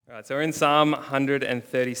Right, so we're in Psalm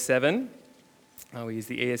 137. We use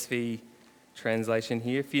the ESV translation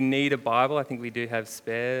here. If you need a Bible, I think we do have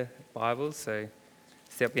spare Bibles, so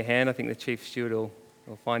step up your hand. I think the Chief Steward will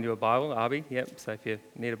find you a Bible. Arby, yep. So if you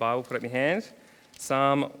need a Bible, put up your hand.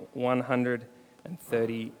 Psalm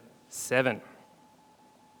 137.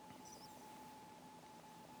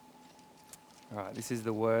 All right, this is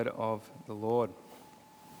the word of the Lord.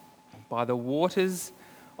 By the waters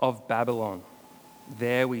of Babylon,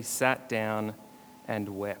 there we sat down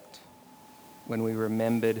and wept when we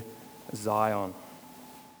remembered Zion.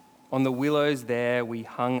 On the willows there we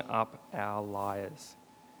hung up our lyres.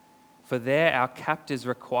 For there our captors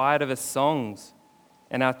required of us songs,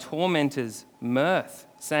 and our tormentors mirth,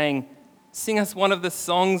 saying, "Sing us one of the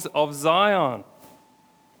songs of Zion."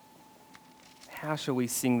 How shall we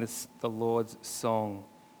sing the Lord's song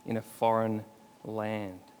in a foreign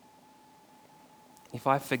land? If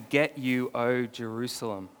I forget you, O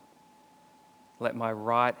Jerusalem, let my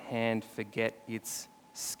right hand forget its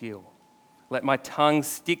skill. Let my tongue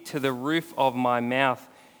stick to the roof of my mouth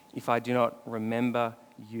if I do not remember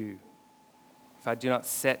you, if I do not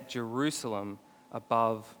set Jerusalem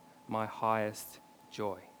above my highest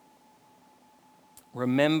joy.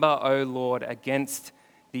 Remember, O Lord, against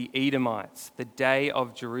the Edomites, the day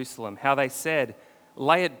of Jerusalem, how they said,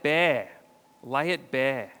 lay it bare,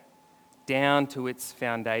 down to its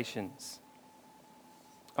foundations.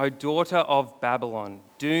 O daughter of Babylon,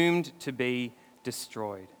 doomed to be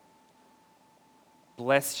destroyed.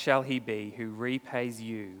 Blessed shall he be who repays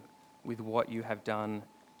you with what you have done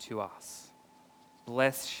to us.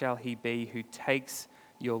 Blessed shall he be who takes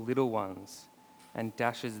your little ones and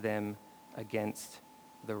dashes them against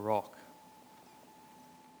the rock.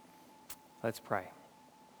 Let's pray.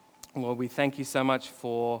 Lord, we thank you so much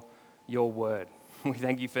for your word. We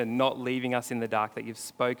thank you for not leaving us in the dark, that you've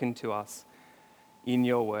spoken to us in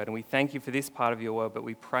your word. And we thank you for this part of your word, but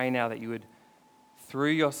we pray now that you would,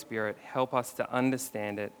 through your Spirit, help us to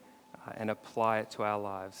understand it and apply it to our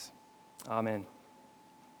lives. Amen.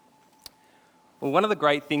 Well, one of the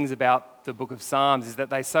great things about the book of Psalms is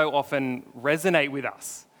that they so often resonate with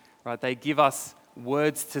us, right? They give us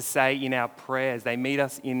words to say in our prayers. They meet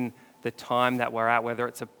us in the time that we're at, whether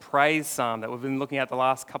it's a praise psalm that we've been looking at the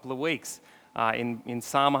last couple of weeks. In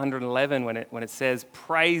Psalm 111, when it says,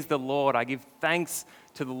 praise the Lord, I give thanks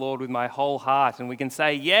to the Lord with my whole heart. And we can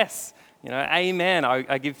say, yes, amen,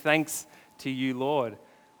 I give thanks to you, Lord.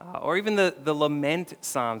 Or even the lament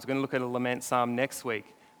psalms. We're going to look at a lament psalm next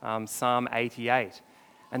week, Psalm 88.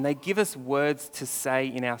 And they give us words to say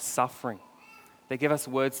in our suffering. They give us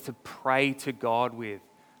words to pray to God with,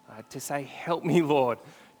 to say, help me, Lord,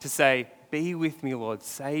 to say, be with me, Lord,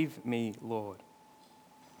 save me, Lord.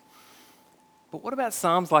 But what about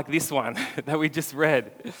psalms like this one that we just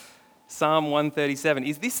read? Psalm 137.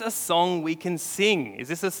 Is this a song we can sing? Is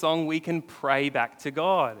this a song we can pray back to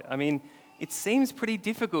God? I mean, it seems pretty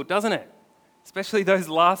difficult, doesn't it? Especially those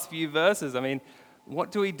last few verses. I mean, what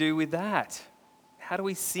do we do with that? How do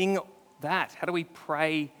we sing that? How do we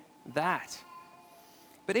pray that?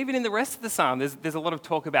 But even in the rest of the psalm, there's a lot of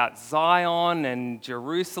talk about Zion and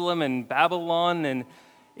Jerusalem and Babylon, and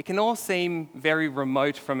it can all seem very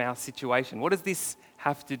remote from our situation. What does this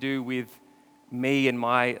have to do with me and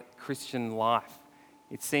my Christian life?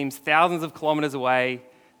 It seems thousands of kilometers away,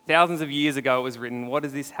 thousands of years ago it was written. What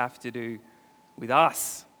does this have to do with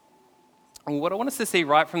us? And what I want us to see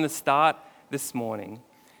right from the start this morning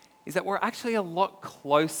is that we're actually a lot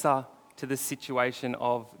closer to the situation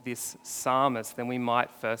of this psalmist than we might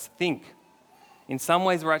first think. In some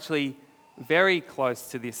ways, we're actually very close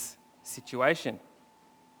to this situation.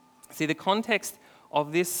 See, the context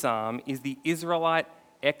of this psalm is the Israelite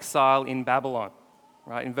exile in Babylon.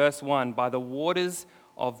 Right? In verse 1, by the waters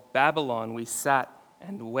of Babylon we sat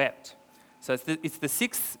and wept. So it's the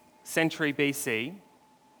 6th century BC,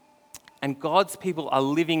 and God's people are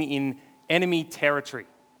living in enemy territory.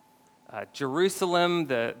 Jerusalem,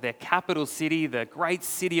 their capital city, the great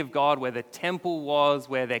city of God where the temple was,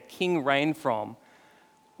 where their king reigned from,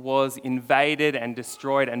 was invaded and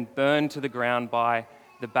destroyed and burned to the ground by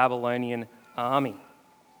the Babylonian army.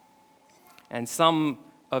 And some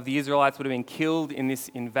of the Israelites would have been killed in this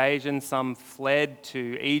invasion. Some fled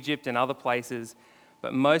to Egypt and other places,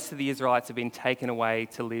 but most of the Israelites have been taken away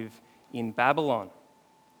to live in Babylon.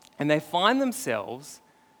 And they find themselves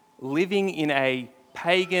living in a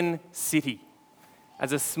pagan city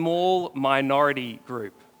as a small minority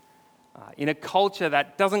group in a culture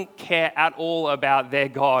that doesn't care at all about their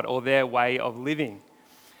God or their way of living.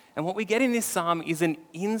 And what we get in this psalm is an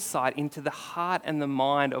insight into the heart and the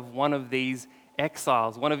mind of one of these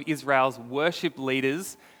exiles, one of Israel's worship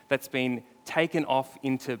leaders that's been taken off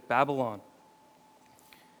into Babylon.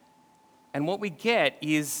 And what we get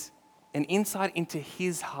is an insight into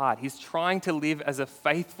his heart. He's trying to live as a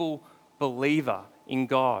faithful believer in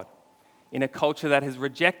God, in a culture that has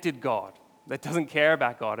rejected God, that doesn't care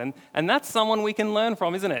about God. And that's someone we can learn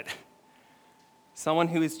from, isn't it? Someone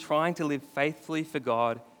who is trying to live faithfully for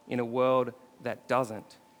God in a world that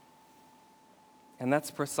doesn't. And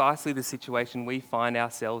that's precisely the situation we find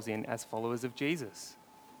ourselves in as followers of Jesus.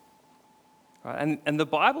 Right? And the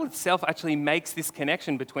Bible itself actually makes this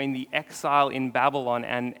connection between the exile in Babylon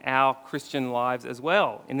and our Christian lives as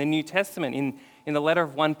well. In the New Testament, in the letter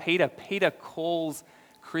of 1 Peter, Peter calls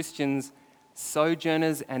Christians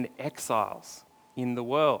sojourners and exiles in the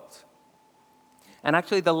world. And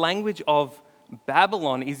actually the language of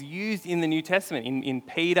Babylon is used in the New Testament, in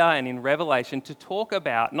Peter and in Revelation, to talk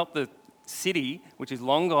about not the city, which is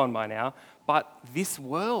long gone by now, but this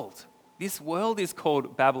world. This world is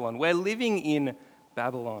called Babylon. We're living in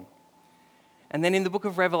Babylon. And then in the book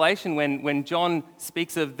of Revelation, when John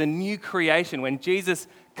speaks of the new creation, when Jesus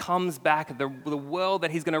comes back, the world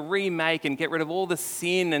that he's going to remake and get rid of all the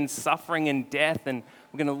sin and suffering and death, and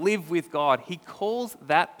we're going to live with God, he calls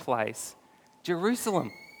that place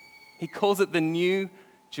Jerusalem. He calls it the new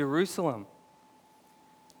Jerusalem.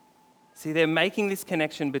 See, they're making this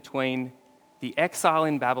connection between the exile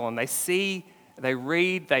in Babylon. They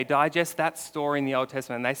read, they digest that story in the Old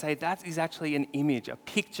Testament, and they say that is actually an image, a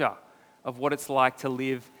picture of what it's like to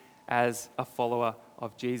live as a follower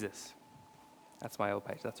of Jesus. That's my old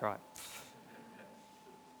page, that's right.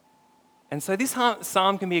 And so this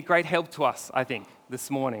psalm can be a great help to us, I think, this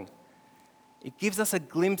morning. It gives us a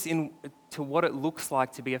glimpse into what it looks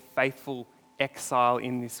like to be a faithful exile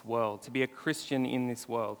in this world, to be a Christian in this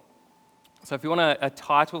world. So if you want a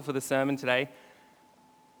title for the sermon today,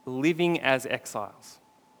 Living as Exiles.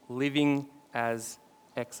 Living as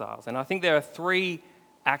Exiles. And I think there are three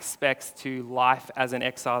aspects to life as an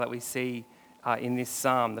exile that we see in this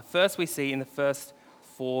psalm. The first we see in the first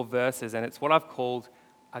 4 verses, and it's what I've called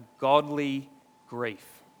a godly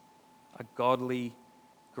grief. A godly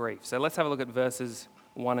grief. So let's have a look at verses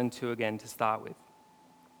 1 and 2 again to start with.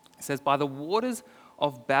 It says, "By the waters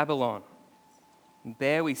of Babylon,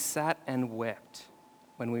 there we sat and wept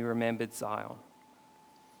when we remembered Zion.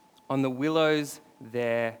 On the willows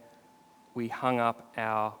there we hung up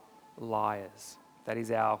our lyres." That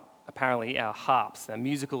is apparently our harps, our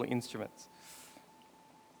musical instruments.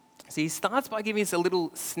 So he starts by giving us a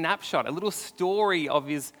little snapshot, a little story of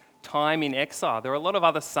his time in exile. There are a lot of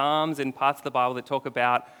other psalms and parts of the Bible that talk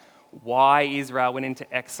about why Israel went into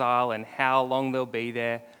exile and how long they'll be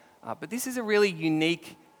there. But this is a really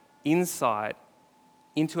unique insight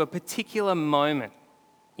into a particular moment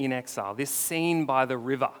in exile, this scene by the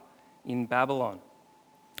river in Babylon.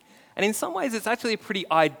 And in some ways, it's actually a pretty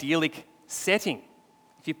idyllic setting.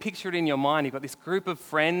 If you picture it in your mind, you've got this group of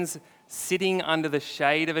friends sitting under the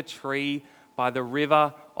shade of a tree by the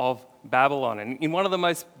river of Babylon, and in one of the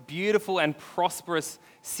most beautiful and prosperous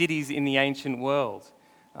cities in the ancient world.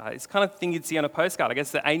 It's the kind of thing you'd see on a postcard. I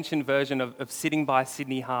guess the ancient version of sitting by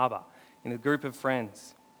Sydney Harbour in a group of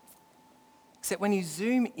friends. Except when you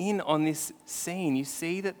zoom in on this scene, you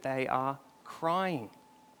see that they are crying.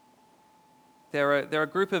 They're a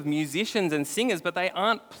group of musicians and singers, but they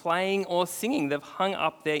aren't playing or singing. They've hung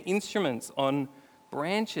up their instruments on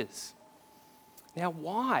branches. Now,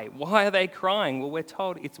 why? Why are they crying? Well, we're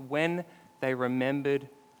told it's when they remembered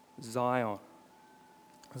Zion.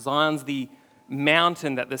 Zion's the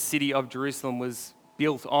mountain that the city of Jerusalem was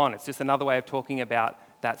built on. It's just another way of talking about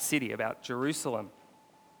that city, about Jerusalem.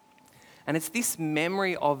 And it's this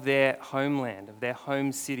memory of their homeland, of their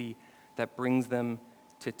home city, that brings them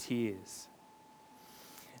to tears.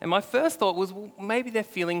 And my first thought was, well, maybe they're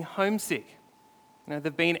feeling homesick. You know,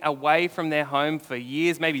 they've been away from their home for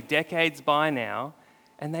years, maybe decades by now,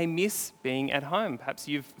 and they miss being at home. Perhaps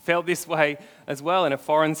you've felt this way as well in a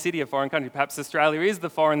foreign city, a foreign country. Perhaps Australia is the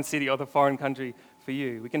foreign city or the foreign country for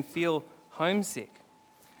you. We can feel homesick.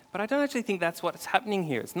 But I don't actually think that's what's happening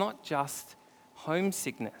here. It's not just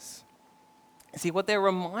homesickness. See, what they're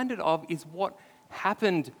reminded of is what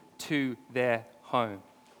happened to their home.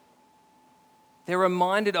 They're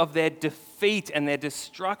reminded of their defeat and their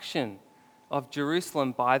destruction of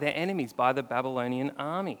Jerusalem by their enemies, by the Babylonian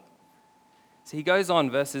army. So he goes on,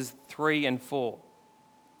 verses 3 and 4.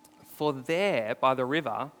 "For there, by the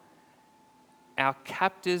river, our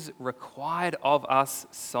captors required of us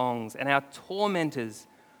songs, and our tormentors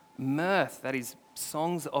mirth," that is,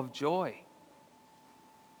 songs of joy,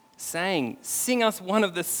 saying, "Sing us one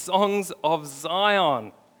of the songs of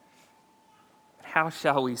Zion. How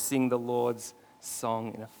shall we sing the Lord's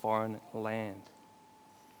song in a foreign land?"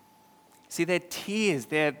 See, their tears,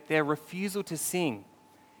 their refusal to sing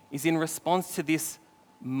is in response to this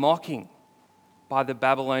mocking by the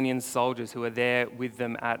Babylonian soldiers who are there with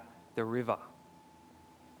them at the river.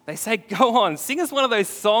 They say, go on, sing us one of those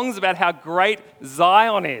songs about how great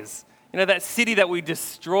Zion is. You know, that city that we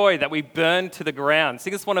destroyed, that we burned to the ground.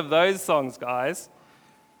 Sing us one of those songs, guys.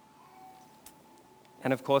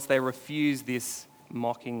 And of course, they refuse this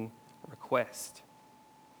mocking request.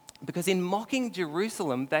 Because in mocking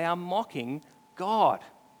Jerusalem, they are mocking God.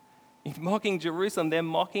 In mocking Jerusalem, they're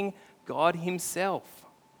mocking God himself.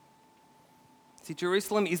 See,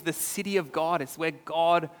 Jerusalem is the city of God. It's where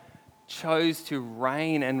God chose to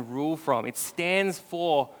reign and rule from. It stands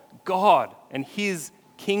for God and his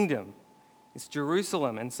kingdom. It's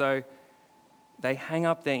Jerusalem. And so they hang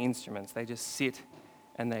up their instruments. They just sit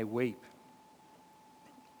and they weep.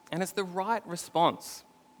 And it's the right response,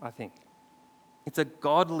 I think. It's a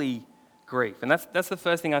godly grief. And that's the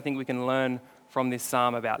first thing I think we can learn from this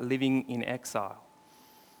psalm about living in exile.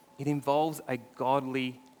 It involves a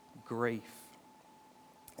godly grief.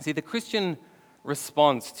 See, the Christian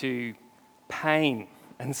response to pain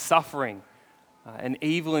and suffering and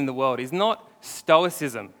evil in the world is not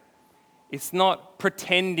stoicism. It's not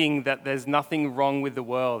pretending that there's nothing wrong with the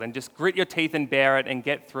world and just grit your teeth and bear it and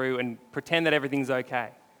get through and pretend that everything's okay.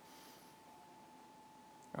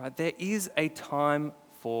 Right? There is a time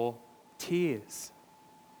for tears.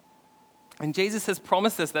 And Jesus has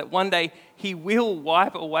promised us that one day he will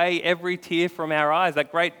wipe away every tear from our eyes. That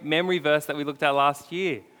great memory verse that we looked at last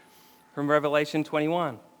year from Revelation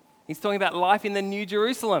 21. He's talking about life in the New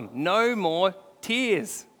Jerusalem. No more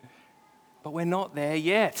tears. But we're not there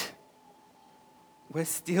yet. We're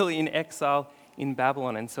still in exile in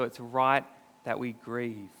Babylon, and so it's right that we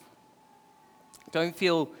grieve. Don't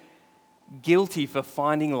feel guilty for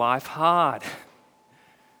finding life hard.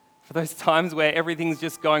 For those times where everything's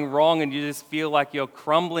just going wrong and you just feel like you're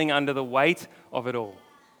crumbling under the weight of it all.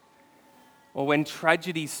 Or when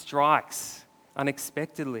tragedy strikes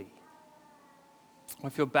unexpectedly. Or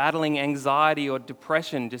if you're battling anxiety or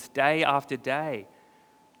depression just day after day.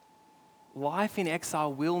 Life in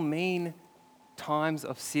exile will mean times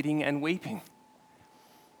of sitting and weeping.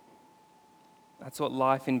 That's what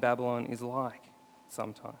life in Babylon is like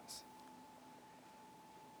sometimes.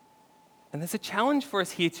 And there's a challenge for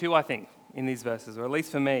us here too, I think, in these verses, or at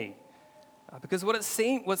least for me. Because what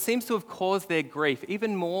seems to have caused their grief,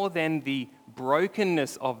 even more than the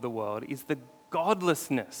brokenness of the world, is the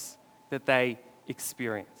godlessness that they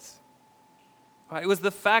experience. It was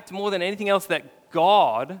the fact more than anything else that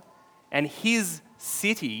God and his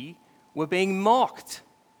city were being mocked.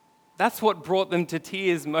 That's what brought them to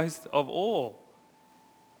tears most of all.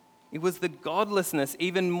 It was the godlessness,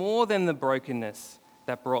 even more than the brokenness,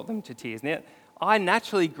 that brought them to tears. Now, I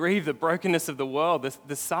naturally grieve the brokenness of the world,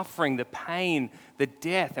 the suffering, the pain, the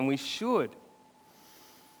death, and we should.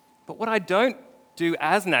 But what I don't do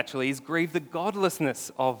as naturally is grieve the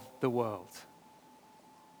godlessness of the world.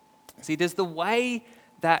 See, does the way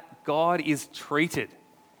that God is treated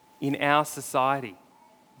in our society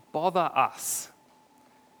bother us?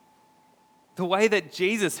 The way that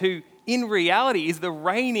Jesus, who in reality is the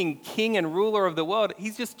reigning king and ruler of the world,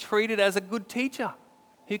 he's just treated as a good teacher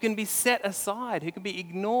who can be set aside, who can be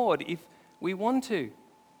ignored if we want to.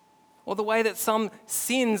 Or the way that some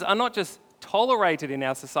sins are not just tolerated in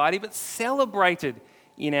our society, but celebrated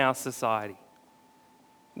in our society.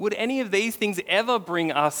 Would any of these things ever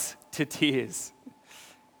bring us to tears?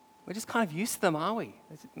 We're just kind of used to them, are we?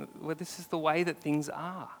 This is the way that things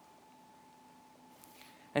are.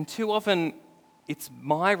 And too often, it's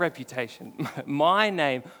my reputation, my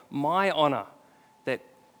name, my honor that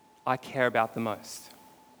I care about the most.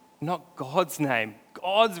 Not God's name,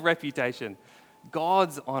 God's reputation,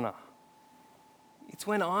 God's honor. It's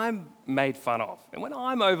when I'm made fun of and when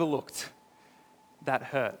I'm overlooked that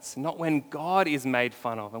hurts, not when God is made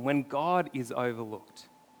fun of and when God is overlooked.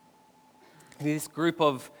 This group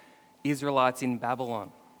of Israelites in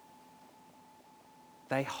Babylon,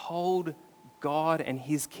 they hold God and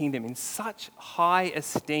his kingdom in such high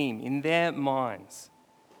esteem in their minds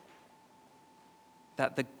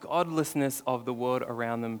that the godlessness of the world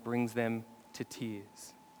around them brings them to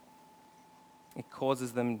tears. It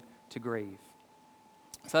causes them to grieve.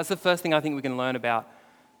 So that's the first thing I think we can learn about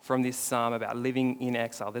from this psalm about living in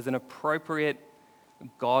exile. There's an appropriate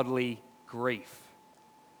godly grief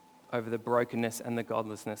over the brokenness and the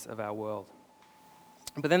godlessness of our world.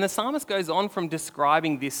 But then the psalmist goes on from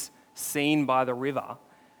describing this scene by the river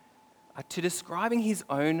to describing his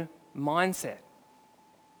own mindset.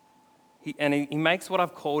 He makes what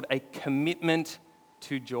I've called a commitment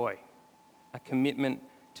to joy. A commitment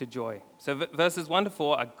to joy. So verses 1 to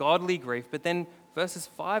 4 are godly grief, but then verses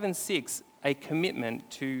 5 and 6, a commitment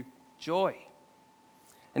to joy.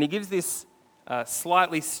 And he gives this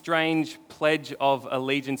slightly strange pledge of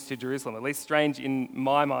allegiance to Jerusalem, at least strange in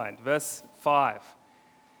my mind. Verse 5,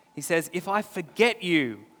 he says, "If I forget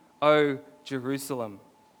you, O Jerusalem,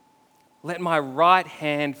 let my right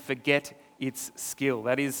hand forget its skill."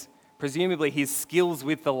 That is, presumably his skills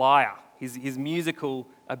with the lyre, his musical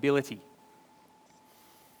ability.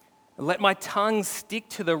 "Let my tongue stick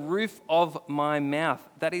to the roof of my mouth."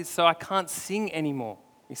 That is, so I can't sing anymore.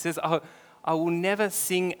 He says, I will never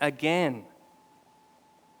sing again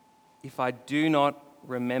if I do not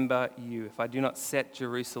remember you, if I do not set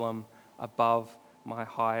Jerusalem above my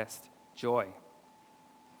highest joy.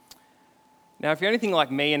 Now, if you're anything like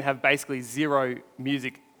me and have basically zero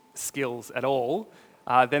music skills at all,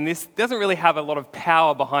 then this doesn't really have a lot of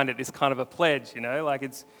power behind it, this kind of a pledge, you know? Like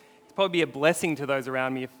it's probably be a blessing to those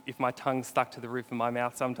around me if my tongue stuck to the roof of my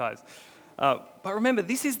mouth sometimes. But remember,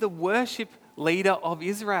 this is the worship leader of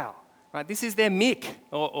Israel, right? This is their Mick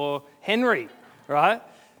or Henry, right?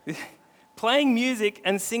 Playing music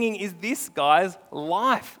and singing is this guy's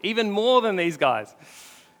life, even more than these guys,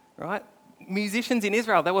 right? Musicians in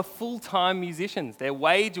Israel, they were full-time musicians. Their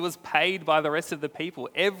wage was paid by the rest of the people.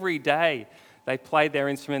 Every day they played their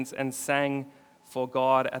instruments and sang for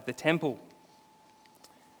God at the temple.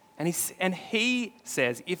 And he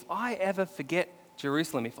says, if I ever forget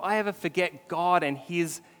Jerusalem, if I ever forget God and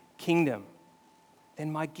his kingdom,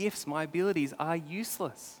 then my gifts, my abilities are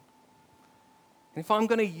useless. And if I'm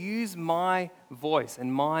going to use my voice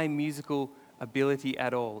and my musical ability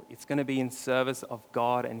at all, it's going to be in service of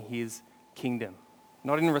God and his kingdom,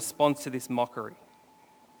 not in response to this mockery.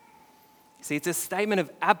 See, it's a statement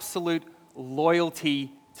of absolute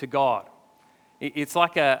loyalty to God. It's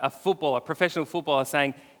like a professional footballer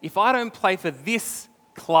saying, if I don't play for this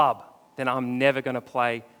club, then I'm never going to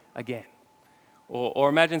play again. Or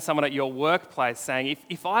imagine someone at your workplace saying,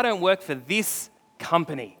 if I don't work for this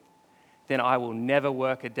company, then I will never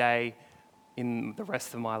work a day in the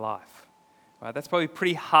rest of my life. Right? That's probably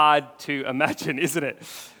pretty hard to imagine, isn't it?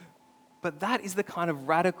 But that is the kind of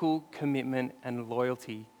radical commitment and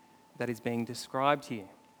loyalty that is being described here.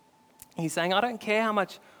 He's saying, I don't care how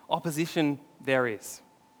much opposition there is.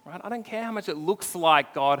 Right? I don't care how much it looks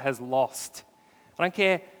like God has lost. I don't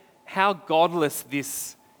care how godless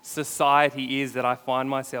this society is that I find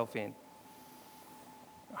myself in.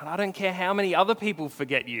 I don't care how many other people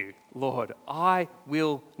forget you, Lord. I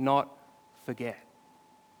will not forget.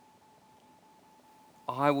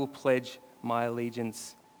 I will pledge my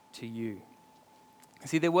allegiance to you.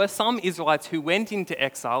 See, there were some Israelites who went into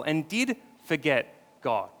exile and did forget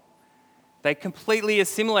God. They completely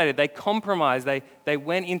assimilated, they compromised, they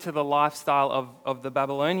went into the lifestyle of the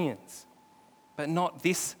Babylonians. But not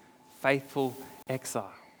this faithful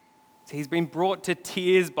exile. See, he's been brought to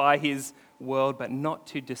tears by his world, but not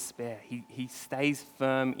to despair. He stays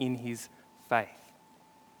firm in his faith.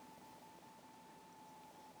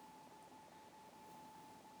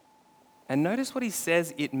 And notice what he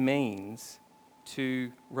says it means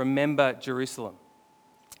to remember Jerusalem.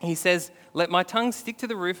 He says, let my tongue stick to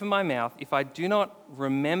the roof of my mouth if I do not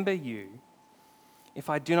remember you, if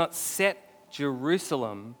I do not set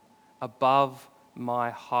Jerusalem above my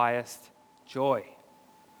highest joy.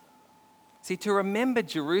 See, to remember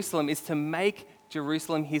Jerusalem is to make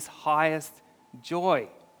Jerusalem his highest joy.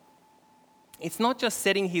 It's not just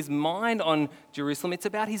setting his mind on Jerusalem, it's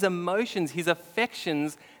about his emotions, his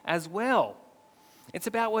affections as well. It's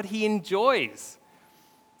about what he enjoys.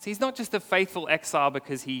 See, he's not just a faithful exile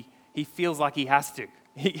because he feels like he has to.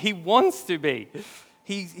 He wants to be.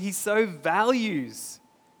 He so values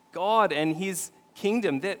God and his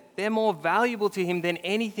kingdom that they're more valuable to him than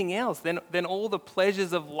anything else, than all the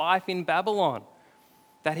pleasures of life in Babylon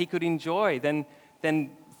that he could enjoy, than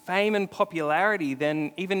fame and popularity,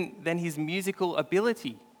 than his musical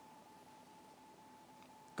ability.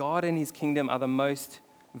 God and his kingdom are the most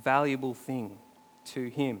valuable thing to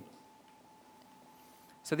him.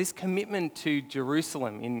 So this commitment to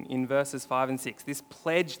Jerusalem in verses 5 and 6, this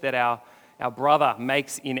pledge that our brother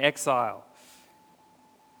makes in exile,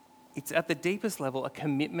 it's at the deepest level a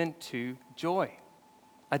commitment to joy,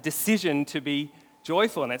 a decision to be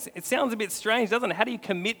joyful. And it sounds a bit strange, doesn't it? How do you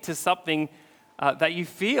commit to something that you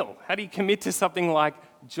feel? How do you commit to something like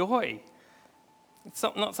joy? It's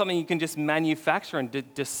not something you can just manufacture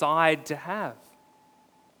and decide to have.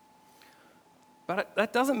 But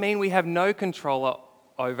that doesn't mean we have no control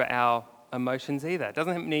over our emotions either. It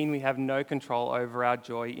doesn't mean we have no control over our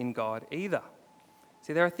joy in God either.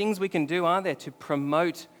 See, there are things we can do, aren't there, to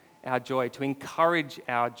promote our joy, to encourage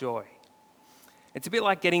our joy. It's a bit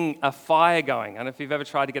like getting a fire going. I don't know if you've ever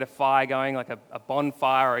tried to get a fire going, like a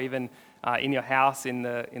bonfire, or even in your house in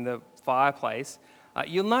the fireplace.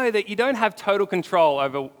 You'll know that you don't have total control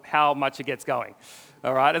over how much it gets going.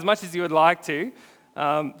 All right, as much as you would like to,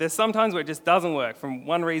 there's sometimes where it just doesn't work from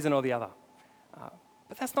one reason or the other.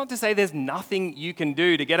 But that's not to say there's nothing you can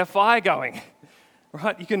do to get a fire going.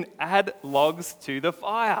 Right? You can add logs to the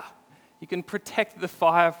fire. You can protect the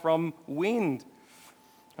fire from wind.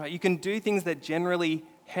 Right? You can do things that generally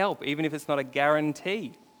help, even if it's not a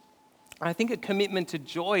guarantee. I think a commitment to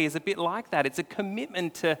joy is a bit like that. It's a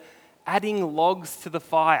commitment to adding logs to the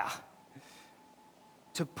fire,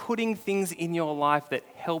 to putting things in your life that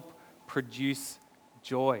help produce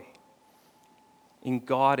joy in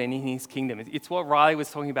God and in His kingdom. It's what Riley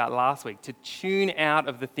was talking about last week, to tune out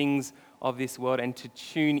of the things of this world and to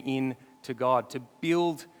tune in to God, to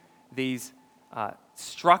build these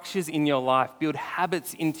structures in your life, build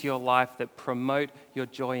habits into your life that promote your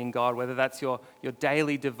joy in God, whether that's your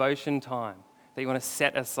daily devotion time that you want to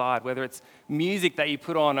set aside, whether it's music that you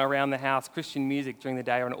put on around the house, Christian music during the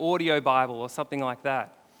day, or an audio Bible or something like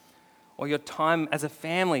that, or your time as a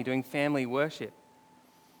family doing family worship,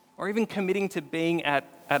 or even committing to being at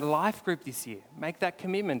Life Group this year. Make that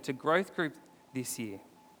commitment to Growth Group this year.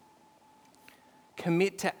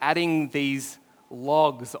 Commit to adding these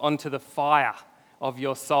logs onto the fire of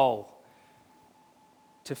your soul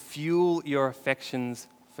to fuel your affections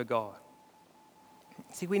for God.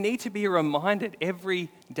 See, we need to be reminded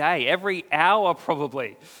every day, every hour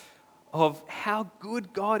probably, of how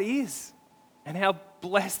good God is and how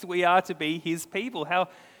blessed we are to be His people, how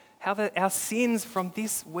our sins from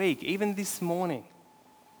this week, even this morning,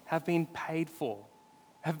 have been paid for,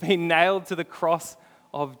 have been nailed to the cross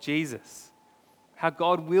of Jesus. How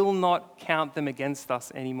God will not count them against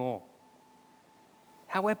us anymore.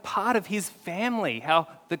 How we're part of His family, how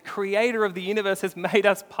the Creator of the universe has made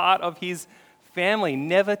us part of His family,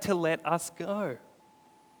 never to let us go.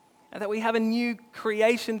 And that we have a new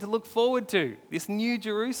creation to look forward to, this new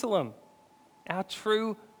Jerusalem, our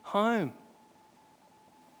true home.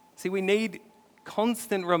 See, we need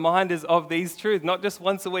constant reminders of these truths, not just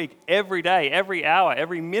once a week, every day, every hour,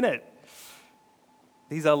 every minute.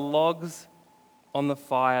 These are logs on the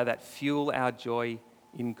fire that fuel our joy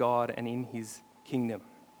in God and in His kingdom.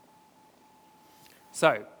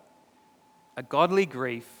 So, a godly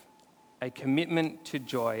grief, a commitment to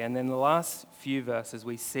joy, and then the last few verses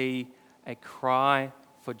we see a cry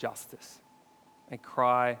for justice. A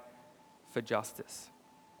cry for justice.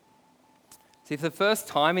 See, for the first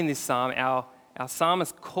time in this psalm, our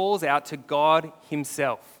psalmist calls out to God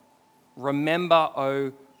Himself. Remember,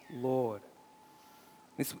 O Lord.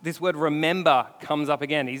 This word remember comes up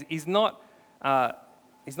again. He's not that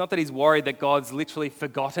he's worried that God's literally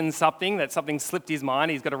forgotten something, that something slipped his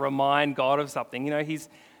mind. He's got to remind God of something. He's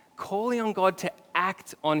calling on God to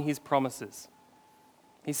act on His promises.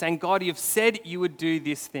 He's saying, God, you've said you would do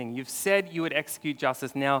this thing. You've said you would execute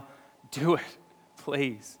justice. Now do it,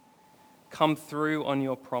 please. Come through on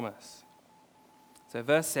your promise. So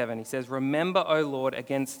verse 7, he says, remember, O Lord,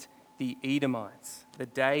 against the Edomites, the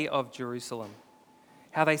day of Jerusalem.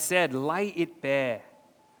 How they said, lay it bare,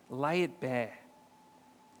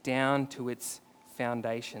 down to its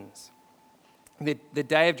foundations. The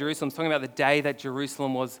day of Jerusalem is talking about the day that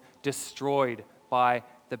Jerusalem was destroyed by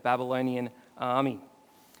the Babylonian army.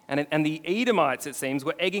 And the Edomites, it seems,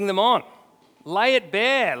 were egging them on. Lay it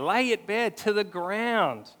bare to the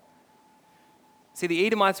ground. See, the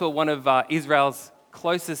Edomites were one of Israel's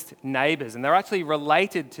closest neighbors, and they're actually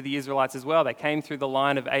related to the Israelites as well. They came through the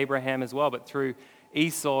line of Abraham as well, but through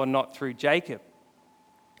Esau, not through Jacob.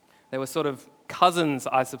 They were sort of cousins,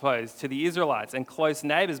 I suppose, to the Israelites and close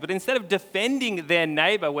neighbors. But instead of defending their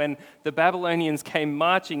neighbor when the Babylonians came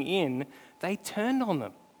marching in, they turned on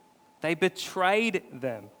them. They betrayed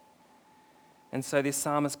them. And so this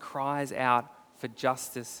psalmist cries out for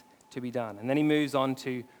justice to be done. And then he moves on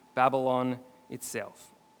to Babylon itself.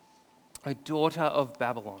 O daughter of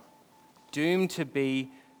Babylon, doomed to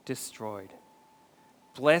be destroyed.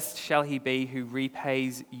 Blessed shall he be who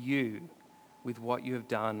repays you with what you have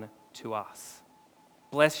done to us.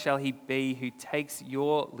 Blessed shall he be who takes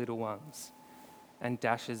your little ones and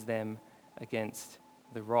dashes them against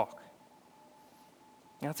the rock.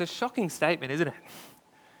 Now, it's a shocking statement, isn't it?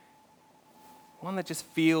 One that just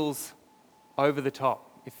feels over the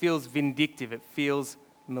top. It feels vindictive. It feels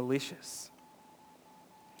malicious.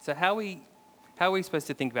 So how are we supposed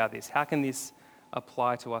to think about this? How can this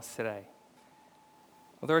apply to us today?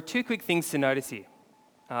 Well, there are two quick things to notice here,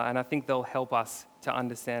 and I think they'll help us to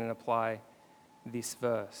understand and apply this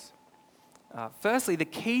verse. Firstly, the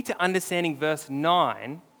key to understanding verse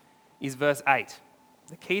 9 is verse 8.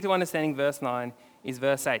 The key to understanding verse 9 is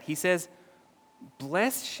verse 8. He says,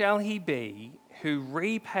 "Blessed shall he be who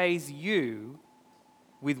repays you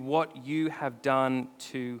with what you have done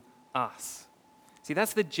to us." See,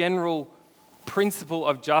 that's the general principle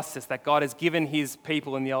of justice that God has given his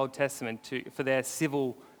people in the Old Testament for their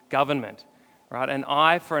civil government. Right? An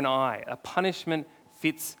eye for an eye. A punishment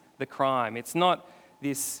fits the crime. It's not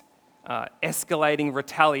this escalating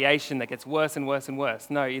retaliation that gets worse and worse and worse.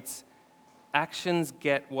 No, it's actions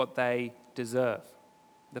get what they deserve.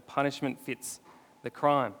 The punishment fits the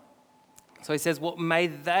crime. So he says,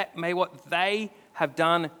 may what they have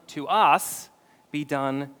done to us be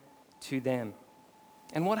done to them.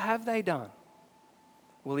 And what have they done?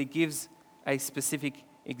 Well, he gives a specific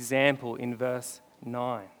example in verse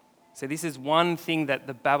 9. So this is one thing that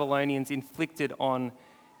the Babylonians inflicted on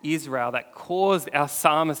Israel that caused our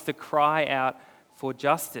psalmist to cry out for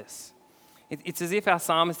justice. It's as if our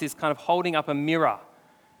psalmist is kind of holding up a mirror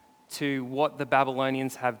to what the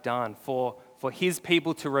Babylonians have done for his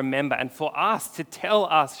people to remember and for us to tell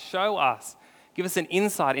us, show us, give us an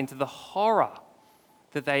insight into the horror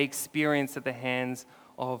that they experienced at the hands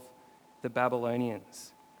of the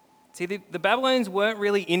Babylonians. See, the Babylonians weren't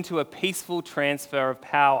really into a peaceful transfer of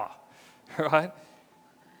power, right?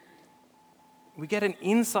 We get an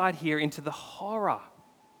insight here into the horror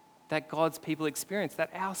that God's people experienced,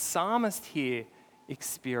 that our psalmist here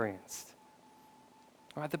experienced.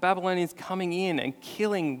 Right, the Babylonians coming in and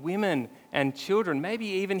killing women and children, maybe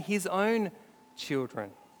even his own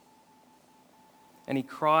children. And he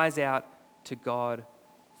cries out to God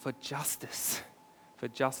for justice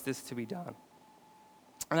to be done.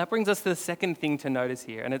 And that brings us to the second thing to notice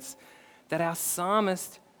here, and it's that our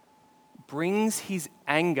psalmist brings his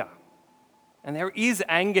anger. And there is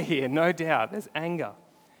anger here, no doubt, there's anger.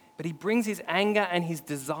 But he brings his anger and his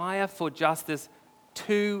desire for justice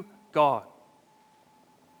to God.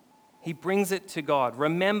 He brings it to God.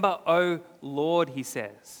 Remember, O Lord, he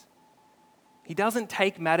says. He doesn't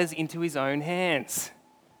take matters into his own hands.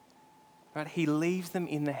 Right? He leaves them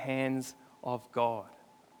in the hands of God.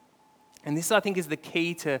 And this, I think, is the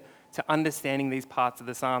key to understanding these parts of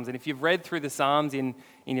the Psalms. And if you've read through the Psalms in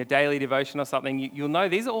your daily devotion or something, you'll know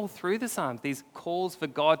these are all through the Psalms, these calls for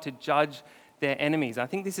God to judge their enemies. I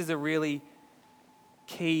think this is a really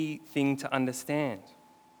key thing to understand.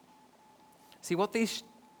 See, what these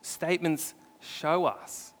statements show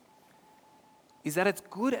us is that it's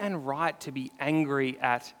good and right to be angry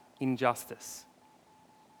at injustice.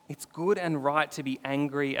 It's good and right to be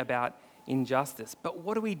angry about injustice. But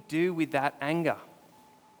what do we do with that anger?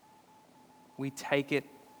 We take it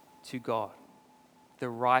to God, the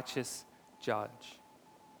righteous judge.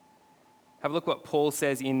 Have a look what Paul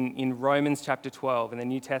says in Romans chapter 12 in the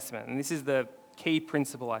New Testament. And this is the key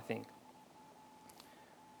principle, I think.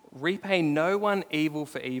 Repay no one evil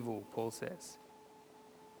for evil, Paul says,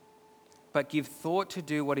 but give thought to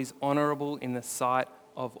do what is honorable in the sight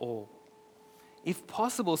of all. If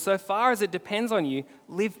possible, so far as it depends on you,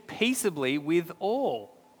 live peaceably with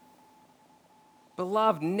all.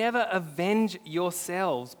 Beloved, never avenge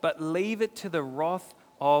yourselves, but leave it to the wrath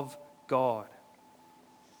of God.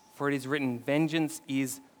 For it is written, vengeance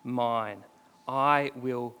is mine. I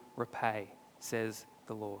will repay, says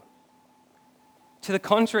the Lord. To the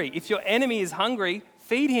contrary, if your enemy is hungry,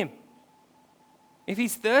 feed him. If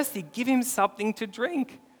he's thirsty, give him something to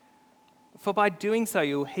drink. For by doing so,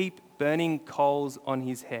 you'll heap burning coals on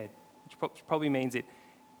his head, which probably means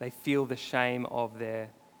they feel the shame of their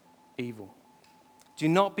evil. Do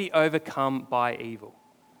not be overcome by evil,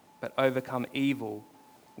 but overcome evil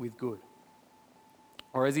with good.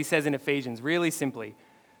 Or as he says in Ephesians, really simply,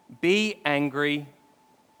 be angry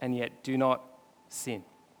and yet do not sin.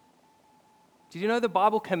 Did you know the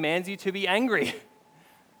Bible commands you to be angry?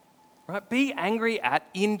 Right? Be angry at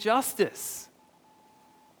injustice,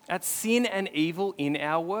 at sin and evil in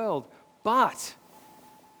our world. But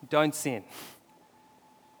don't sin.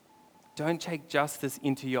 Don't take justice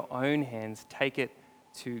into your own hands. Take it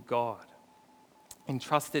to God.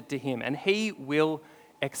 Entrust it to him, and he will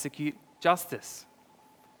execute justice.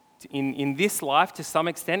 In this life, to some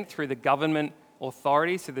extent, through the government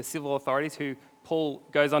authorities, through the civil authorities, who Paul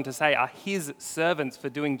goes on to say are his servants for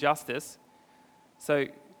doing justice. So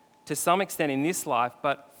to some extent in this life,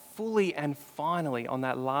 but fully and finally on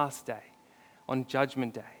that last day, on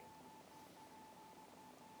Judgment Day.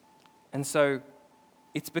 And so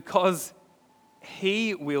it's because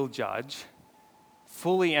he will judge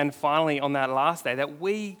fully and finally on that last day that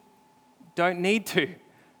we don't need to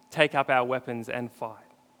take up our weapons and fight.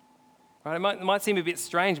 Right? It might seem a bit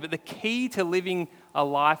strange, but the key to living a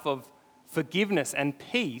life of forgiveness and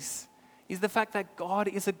peace is the fact that God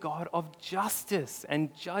is a God of justice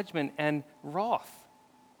and judgment and wrath.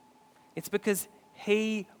 It's because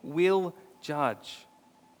He will judge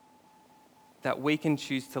that we can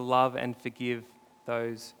choose to love and forgive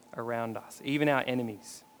those around us, even our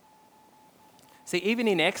enemies. See, even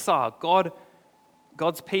in exile,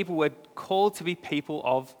 God's people were called to be people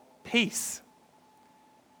of peace.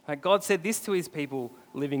 Like God said this to His people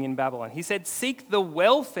living in Babylon. He said, "Seek the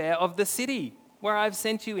welfare of the city where I've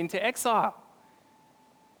sent you into exile,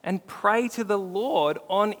 and pray to the Lord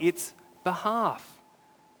on its behalf.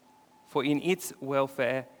 For in its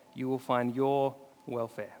welfare you will find your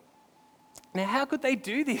welfare." Now, how could they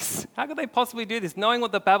do this? How could they possibly do this, knowing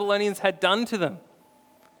what the Babylonians had done to them?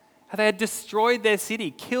 How they had destroyed their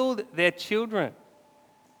city, killed their children,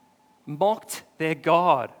 mocked their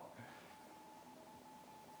God.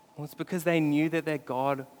 Well, it's because they knew that their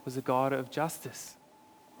God was a God of justice.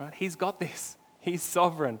 Right? He's got this. He's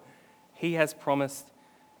sovereign. He has promised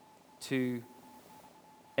to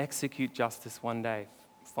execute justice one day,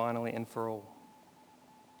 finally and for all.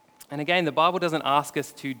 And again, the Bible doesn't ask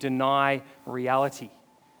us to deny reality,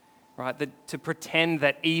 right? To pretend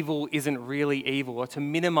that evil isn't really evil or to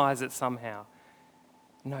minimize it somehow.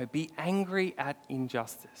 No, be angry at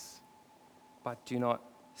injustice, but do not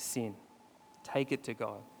sin. Take it to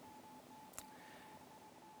God.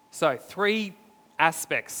 So, 3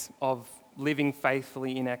 aspects of living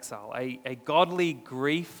faithfully in exile: a godly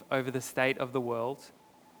grief over the state of the world,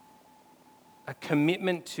 a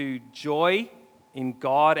commitment to joy in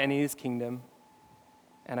God and in His kingdom,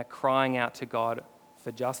 and a crying out to God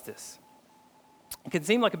for justice. It can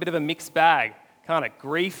seem like a bit of a mixed bag, can't it?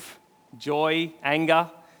 Grief, joy,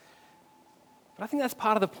 anger. But I think that's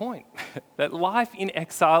part of the point, that life in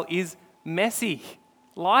exile is messy.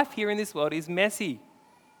 Life here in this world is messy.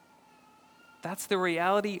 That's the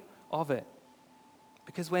reality of it,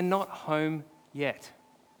 because we're not home yet.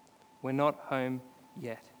 We're not home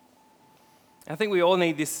yet. I think we all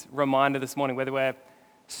need this reminder this morning, whether we're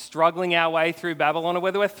struggling our way through Babylon or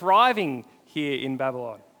whether we're thriving here in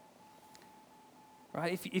Babylon.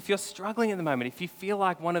 Right? If you're struggling at the moment, if you feel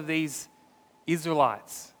like one of these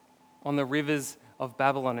Israelites on the rivers of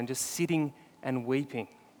Babylon and just sitting and weeping,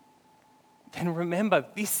 then remember,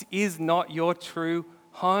 this is not your true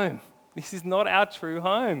home. This is not our true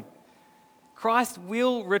home. Christ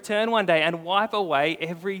will return one day and wipe away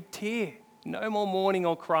every tear. No more mourning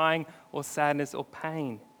or crying or sadness or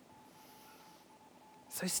pain.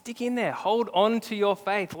 So stick in there. Hold on to your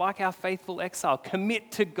faith like our faithful exile.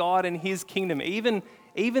 Commit to God and His kingdom,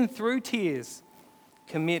 even through tears.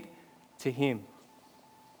 Commit to Him.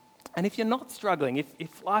 And if you're not struggling,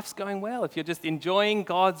 if life's going well, if you're just enjoying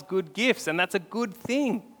God's good gifts, and that's a good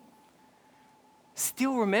thing,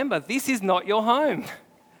 still remember, this is not your home.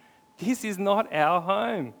 This is not our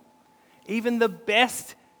home. Even the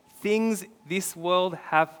best things this world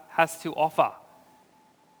has to offer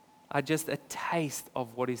are just a taste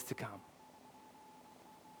of what is to come.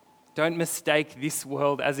 Don't mistake this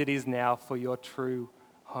world as it is now for your true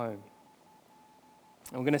home.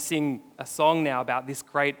 And we're going to sing a song now about this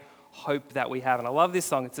great hope that we have. And I love this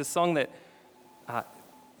song. It's a song that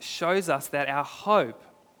shows us that our hope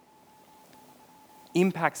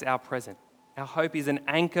impacts our present. Our hope is an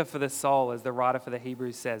anchor for the soul, as the writer for the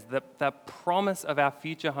Hebrews says. The promise of our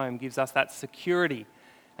future home gives us that security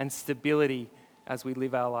and stability as we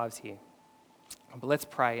live our lives here. But let's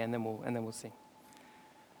pray and then we'll sing.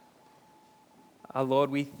 Our Lord,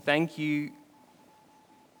 we thank you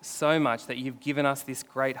so much that you've given us this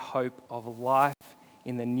great hope of life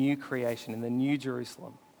in the new creation, in the new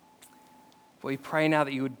Jerusalem. But we pray now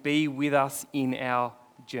that you would be with us in our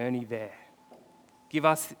journey there. Give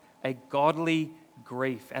us a godly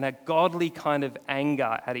grief and a godly kind of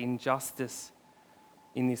anger at injustice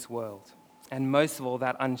in this world. And most of all,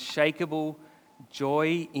 that unshakable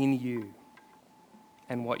joy in you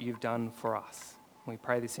and what you've done for us. We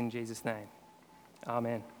pray this in Jesus' name.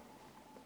 Amen.